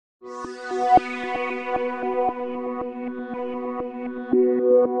Hi,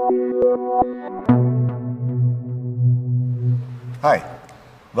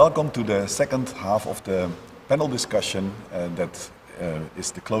 welcome to the second half of the panel discussion that is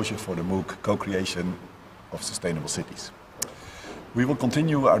the closure for the MOOC Co-Creation of Sustainable Cities. We will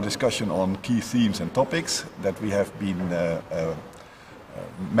continue our discussion on key themes and topics that we have been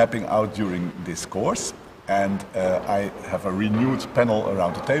mapping out during this course. And I have a renewed panel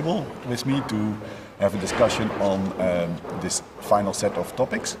around the table with me to have a discussion on this final set of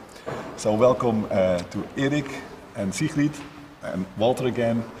topics. So welcome to Erik and Sigrid and Walter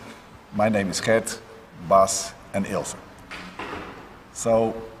again. My name is Gert, Bas and Ilse.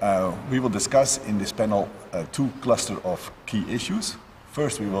 So we will discuss in this panel two clusters of key issues.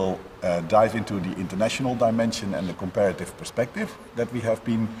 First we will dive into the international dimension and the comparative perspective that we have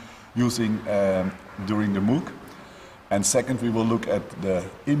been using during the MOOC. And second, we will look at the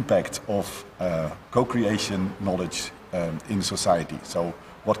impact of co-creation knowledge in society. So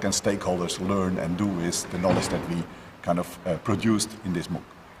what can stakeholders learn and do with the knowledge that we kind of produced in this MOOC.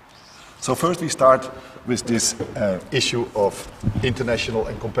 So first we start with this issue of international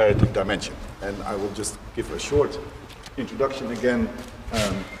and comparative dimension. And I will just give a short introduction again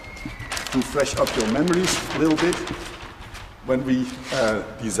to fresh up your memories a little bit. When we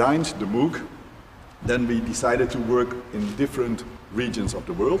designed the MOOC, then we decided to work in different regions of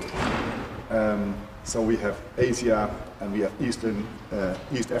the world. So we have Asia, and we have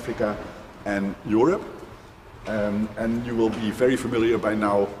East Africa and Europe. And you will be very familiar by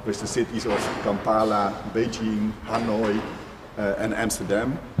now with the cities of Kampala, Beijing, Hanoi, and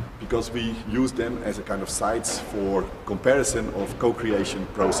Amsterdam, because we use them as a kind of sites for comparison of co-creation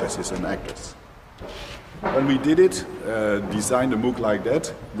processes and actors. When we did it, designed a MOOC like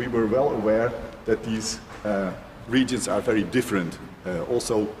that, we were well aware that these regions are very different,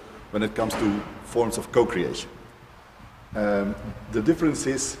 also when it comes to forms of co-creation. The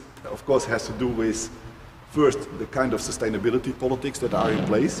differences, of course, has to do with, first, the kind of sustainability politics that are in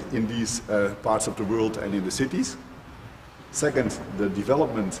place in these parts of the world and in the cities. Second, the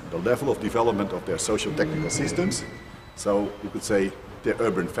development, the level of development of their socio-technical systems. So you could say their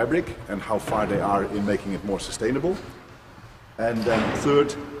urban fabric and how far they are in making it more sustainable. And then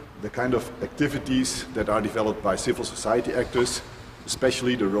third, the kind of activities that are developed by civil society actors,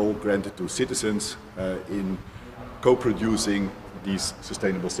 especially the role granted to citizens in co-producing these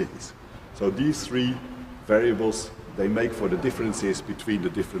sustainable cities. So these three variables, they make for the differences between the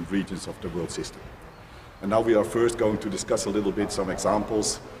different regions of the world system. And now we are first going to discuss a little bit some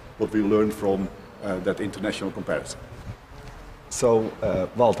examples, what we learned from that international comparison. So,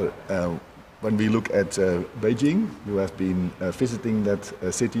 Walter, when we look at Beijing, you have been visiting that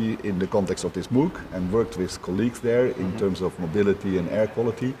city in the context of this MOOC and worked with colleagues there in terms of mobility and air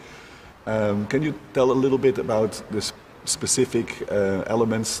quality. Can you tell a little bit about the specific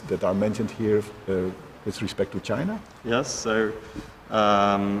elements that are mentioned here with respect to China? Yes, so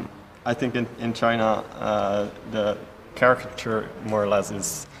I think in China the caricature more or less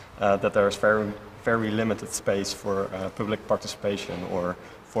is that there is very limited space for public participation or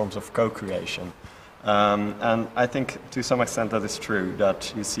forms of co-creation. And I think to some extent that is true,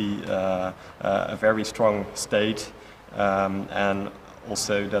 that you see a very strong state and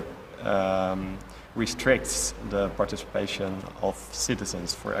also that restricts the participation of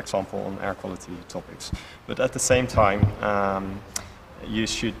citizens, for example, on air quality topics. But at the same time, you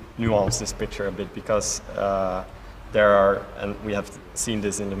should nuance this picture a bit, because there are, and we have seen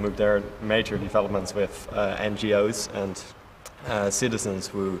this in the MOOC, there are major developments with NGOs and citizens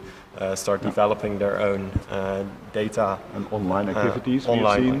who start developing their own data. And online activities.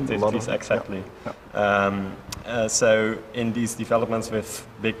 Online activities, exactly. Yeah. So in these developments with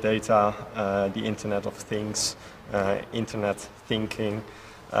big data, the Internet of Things, Internet thinking,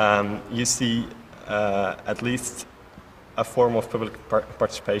 you see at least a form of public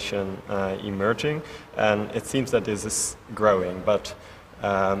participation emerging, and it seems that this is growing, but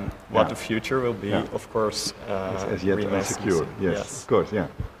what the future will be, of course, as yet unsecure. Yes, of course, yeah.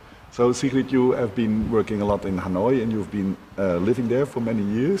 So Sigrid, you have been working a lot in Hanoi, and you've been living there for many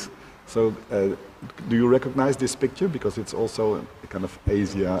years. So do you recognize this picture? Because it's also a kind of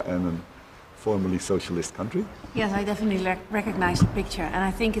Asia and a formerly socialist country. Yes, I definitely recognize the picture, and I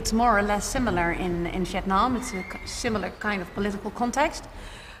think it's more or less similar in Vietnam. It's a similar kind of political context.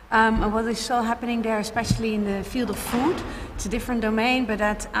 And what is so happening there, especially in the field of food, it's a different domain, but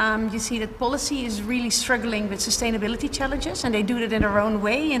that you see that policy is really struggling with sustainability challenges, and they do it in their own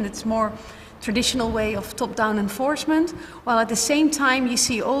way, and it's more traditional way of top-down enforcement, while at the same time you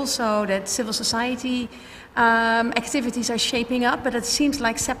see also that civil society activities are shaping up, but it seems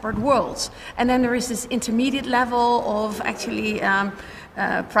like separate worlds. And then there is this intermediate level of actually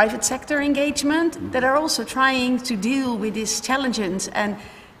private sector engagement that are also trying to deal with these challenges. And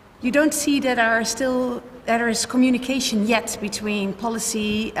you don't see that there is communication yet between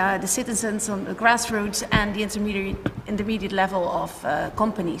policy, the citizens on the grassroots, and the intermediate level of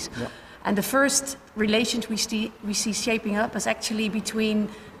companies. Yeah. And the first relations we see shaping up is actually between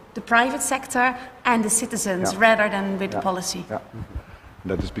the private sector and the citizens, rather than with policy. Yeah.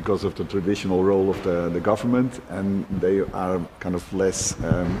 That is because of the traditional role of the government, and they are kind of less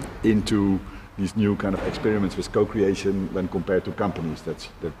into these new kind of experiments with co-creation when compared to companies. That's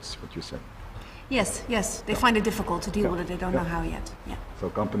what you said. Yes, they find it difficult to deal with it. They don't know how yet. Yeah. So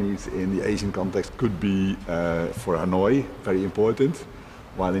companies in the Asian context could be, for Hanoi, very important,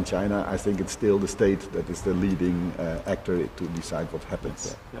 while in China, I think it's still the state that is the leading actor to decide what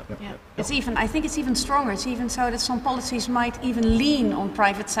happens. Yeah. I think it's even stronger. It's even so that some policies might even lean on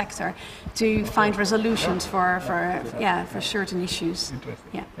private sector to find resolutions for certain issues.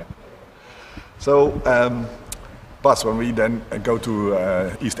 Interesting. Yeah. So, Bas, when we then go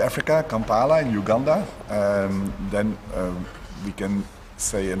to East Africa, Kampala in Uganda, then we can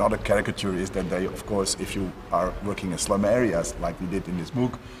say another caricature is that they, of course, if you are working in slum areas like we did in this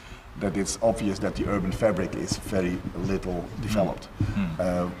book, that it's obvious that the urban fabric is very little developed.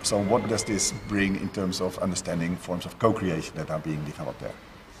 So what does this bring in terms of understanding forms of co-creation that are being developed there?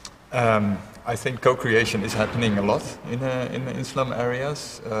 I think co-creation is happening a lot in slum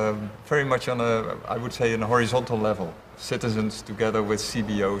areas, very much on I would say, on a horizontal level. Citizens together with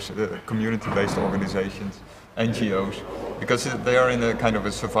CBOs, community-based organizations, NGOs, because they are in a kind of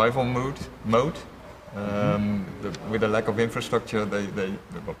a survival mode. With a lack of infrastructure,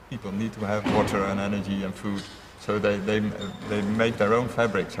 people need to have water and energy and food, so they make their own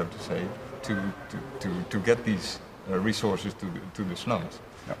fabric, so to say, to get these resources to the slums.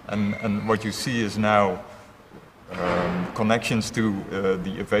 Yeah. And what you see is now connections to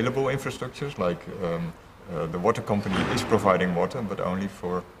the available infrastructures, like the water company is providing water, but only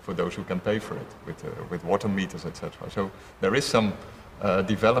for those who can pay for it, with water meters, etc. So there is some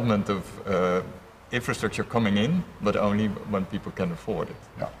development of infrastructure coming in, but only when people can afford it.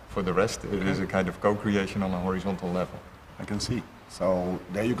 Yeah. For the rest, it is a kind of co-creation on a horizontal level. I can see. So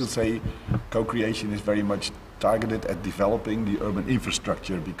there you could say co-creation is very much targeted at developing the urban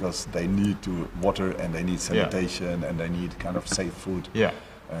infrastructure, because they need water and they need sanitation and they need kind of safe food.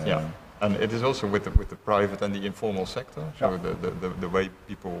 And it is also with the private and the informal sector. So the way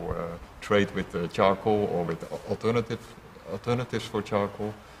people trade with charcoal or with alternatives for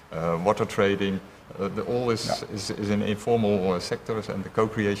charcoal, water trading, all is in informal sectors, and the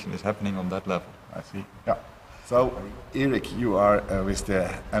co-creation is happening on that level. I see. Yeah. So, Erik, you are with the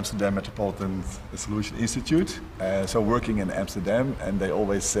Amsterdam Metropolitan Solution Institute, so working in Amsterdam, and they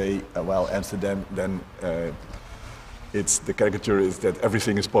always say, well, Amsterdam, then the caricature is that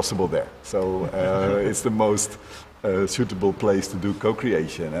everything is possible there. So it's the most suitable place to do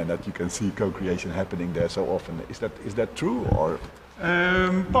co-creation, and that you can see co-creation happening there so often. Is that true, or?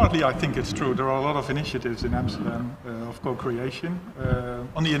 Partly, I think it's true. There are a lot of initiatives in Amsterdam of co-creation,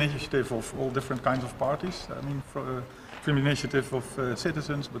 on the initiative of all different kinds of parties. I mean, from the initiative of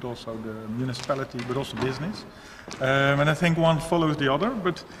citizens, but also the municipality, but also business. And I think one follows the other,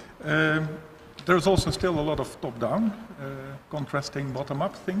 but there's also still a lot of top-down, contrasting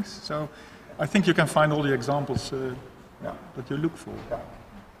bottom-up things. So I think you can find all the examples that you look for.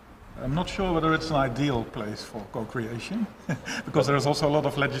 I'm not sure whether it's an ideal place for co-creation, because there is also a lot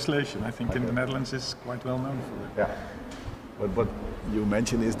of legislation. I think in the Netherlands is quite well known for it. Yeah. But what you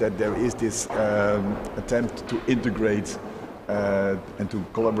mentioned is that there is this attempt to integrate and to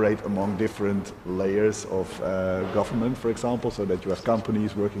collaborate among different layers of government, for example, so that you have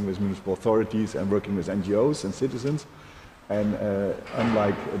companies working with municipal authorities and working with NGOs and citizens. And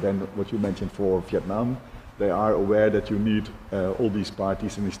unlike then what you mentioned for Vietnam, they are aware that you need all these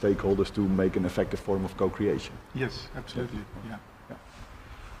parties and these stakeholders to make an effective form of co-creation. Yes, absolutely. Yeah.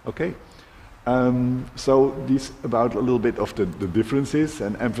 Okay. So this about a little bit of the differences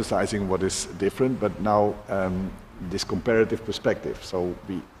and emphasizing what is different, but now this comparative perspective. So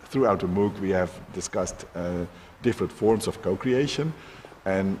throughout the MOOC we have discussed different forms of co-creation,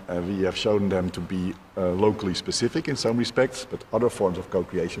 and we have shown them to be locally specific in some respects, but other forms of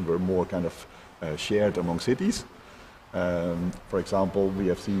co-creation were more kind of shared among cities. For example, we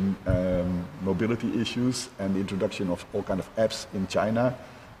have seen mobility issues and the introduction of all kind of apps in China.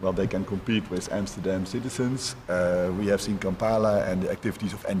 Well, they can compete with Amsterdam citizens. We have seen Kampala and the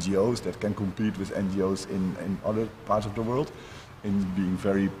activities of NGOs that can compete with NGOs in other parts of the world in being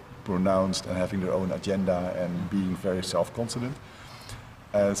very pronounced and having their own agenda and being very self-confident.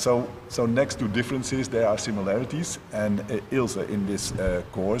 So next to differences, there are similarities. And Ilse, in this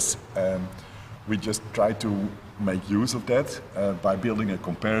course, we just try to make use of that by building a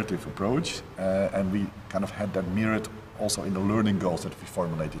comparative approach. And we kind of had that mirrored also in the learning goals that we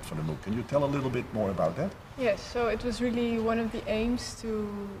formulated for the MOOC. Can you tell a little bit more about that? Yes, so it was really one of the aims to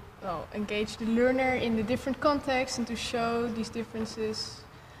engage the learner in the different contexts and to show these differences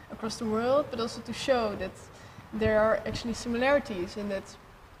across the world, but also to show that there are actually similarities and that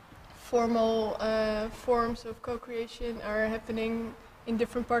formal forms of co-creation are happening in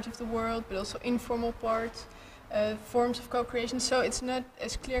different parts of the world, but also informal forms of co-creation. So it's not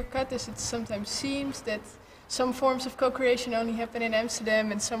as clear-cut as it sometimes seems that some forms of co-creation only happen in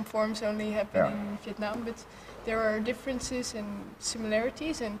Amsterdam and some forms only happen in Vietnam, but there are differences and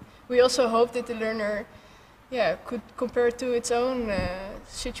similarities, and we also hope that the learner could compare it to its own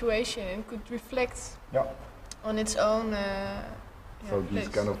situation and could reflect on its own So these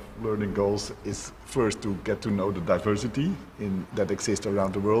kind of learning goals is first to get to know the diversity that exists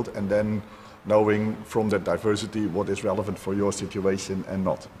around the world, and then knowing from that diversity what is relevant for your situation and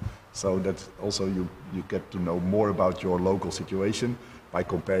not. So that also you get to know more about your local situation by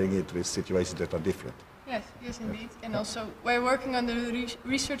comparing it with situations that are different. Yes, indeed. And also, while working on the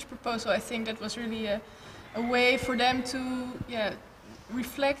research proposal, I think that was really a way for them to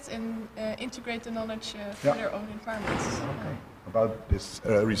reflect and integrate the knowledge for their own environments. Okay. About this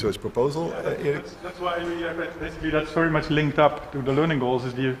research proposal, Erik? That's why basically that's very much linked up to the learning goals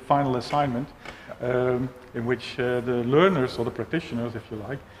is the final assignment, in which the learners or the practitioners, if you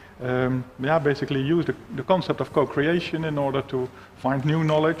like, basically use the concept of co-creation in order to find new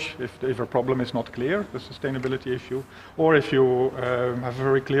knowledge if a problem is not clear, the sustainability issue, or if you have a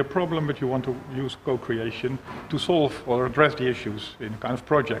very clear problem but you want to use co-creation to solve or address the issues in a kind of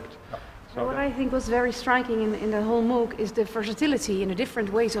project. So what I think was very striking in the whole MOOC is the versatility in the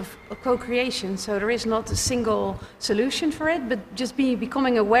different ways of co-creation. So there is not a single solution for it, but just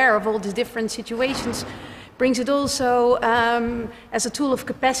becoming aware of all the different situations brings it also as a tool of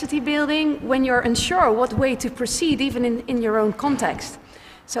capacity building when you're unsure what way to proceed, even in your own context.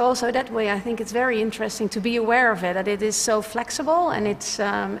 So also that way, I think it's very interesting to be aware of it, that it is so flexible and it's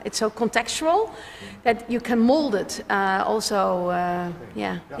so contextual that you can mold it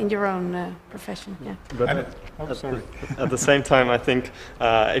in your own profession. Yeah. But at the same time, I think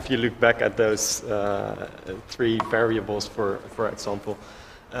if you look back at those 3 variables, for example,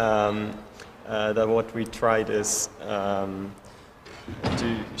 that what we tried is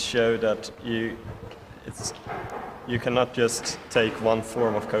to show that you cannot just take one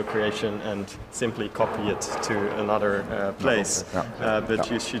form of co-creation and simply copy it to another place, but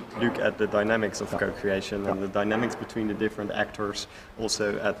you should look at the dynamics of co-creation and the dynamics between the different actors,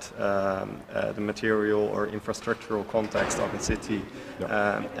 also at the material or infrastructural context of a city,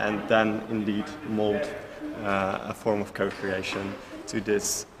 and then indeed mold a form of co-creation to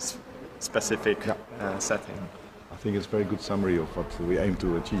this specific setting. I think it's a very good summary of what we aim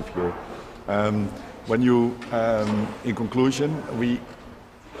to achieve here. When you, in conclusion, we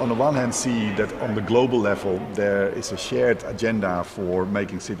on the one hand see that on the global level there is a shared agenda for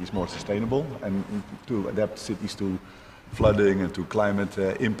making cities more sustainable and to adapt cities to flooding and to climate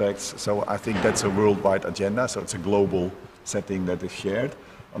impacts. So I think that's a worldwide agenda, so it's a global setting that is shared.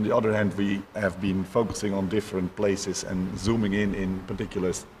 On the other hand, we have been focusing on different places and zooming in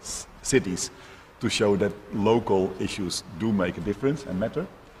particular cities to show that local issues do make a difference and matter.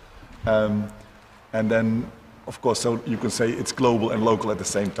 And then, of course, so you can say it's global and local at the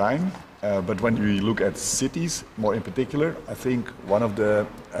same time. But when we look at cities, more in particular, I think one of the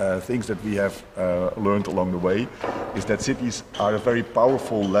things that we have learned along the way is that cities are a very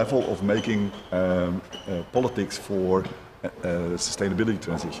powerful level of making politics for sustainability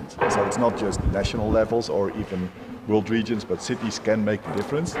transitions. So it's not just national levels or even world regions, but cities can make the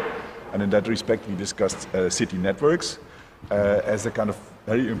difference. And in that respect, we discussed city networks as a kind of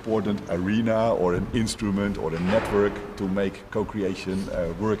very important arena or an instrument or a network to make co-creation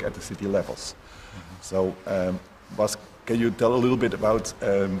work at the city levels. So, Bas, can you tell a little bit about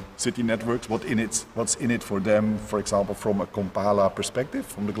city networks? What's in it for them, for example, from a Kampala perspective,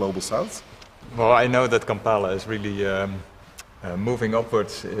 from the Global South? Well, I know that Kampala is really moving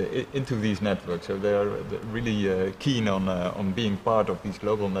upwards into these networks, so they are really keen on being part of these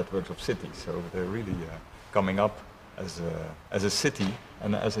global networks of cities. So they're really coming up as a city,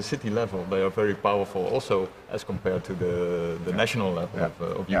 and as a city level, they are very powerful also as compared to the national level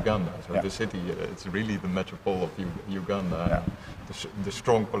of Uganda. So the city, it's really the metropole of Uganda. The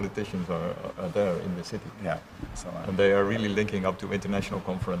strong politicians are there in the city. Yeah. So, and they are really linking up to international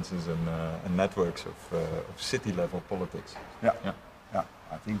conferences and networks of city level politics. Yeah.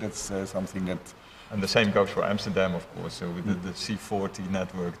 I think that's something that. And the same goes for Amsterdam, of course. So with the C40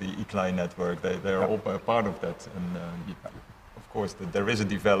 network, the ICLEI network, they are all part of that. And of course, there is a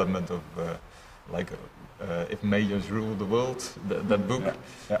development of If Mayors Rule the World, that book.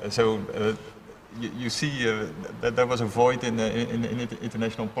 So you see that there was a void in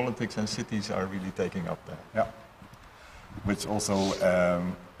international politics, and cities are really taking up that. Yeah. Which also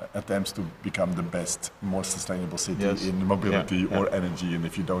attempts to become the best, more sustainable city in mobility or energy. And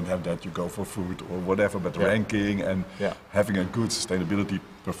if you don't have that, you go for food or whatever. But ranking and having a good sustainability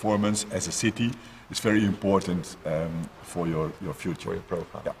performance as a city is very important for your future. For your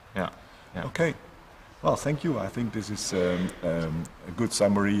profile. Yeah. Okay. Well, thank you. I think this is a good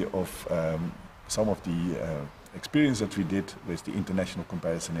summary of some of the experience that we did with the international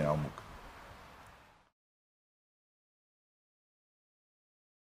comparison in our MOOC.